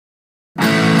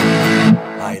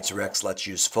Hi, it's Rex. Let's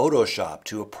use Photoshop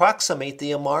to approximate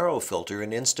the Amaro filter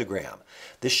in Instagram.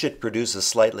 This should produce a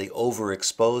slightly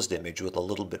overexposed image with a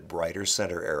little bit brighter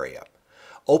center area.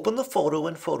 Open the photo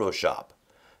in Photoshop.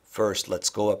 First, let's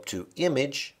go up to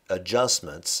Image,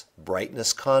 Adjustments,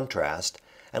 Brightness, Contrast,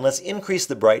 and let's increase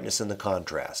the brightness and the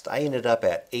contrast. I ended up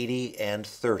at 80 and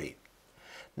 30.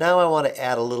 Now I want to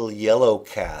add a little yellow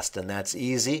cast, and that's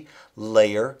easy.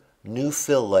 Layer, New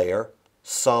Fill Layer,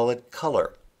 Solid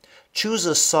Color. Choose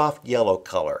a soft yellow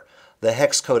color. The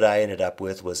hex code I ended up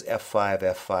with was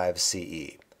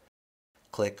F5F5CE.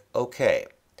 Click OK.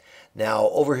 Now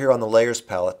over here on the Layers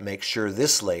palette, make sure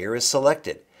this layer is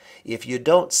selected. If you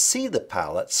don't see the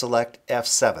palette, select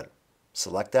F7.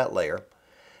 Select that layer.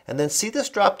 And then see this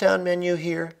drop-down menu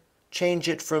here? Change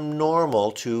it from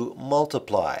Normal to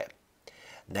Multiply.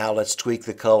 Now let's tweak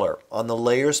the color. On the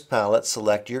Layers palette,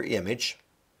 select your image,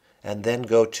 and then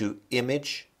go to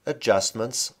Image,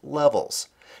 Adjustments, Levels.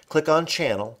 Click on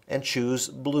Channel and choose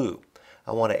Blue.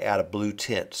 I want to add a blue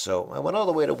tint, so I went all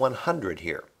the way to 100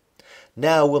 here.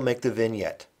 Now we'll make the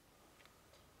vignette.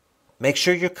 Make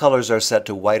sure your colors are set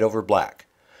to white over black.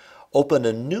 Open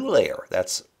a new layer.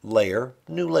 That's Layer,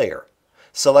 New Layer.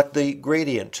 Select the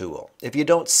Gradient tool. If you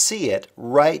don't see it,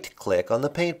 right-click on the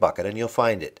paint bucket and you'll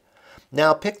find it.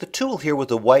 Now pick the tool here with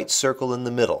the white circle in the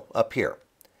middle, up here.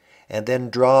 And then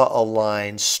draw a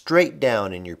line straight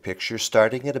down in your picture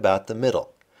starting at about the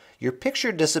middle. Your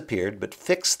picture disappeared, but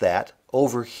fix that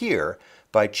over here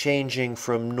by changing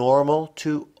from Normal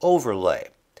to Overlay.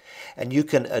 And you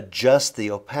can adjust the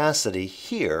opacity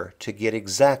here to get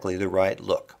exactly the right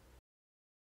look.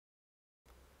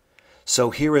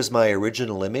 So here is my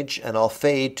original image, and I'll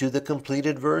fade to the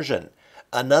completed version.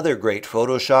 Another great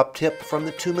Photoshop tip from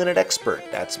the 2-Minute Expert.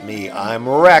 That's me, I'm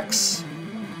Rex.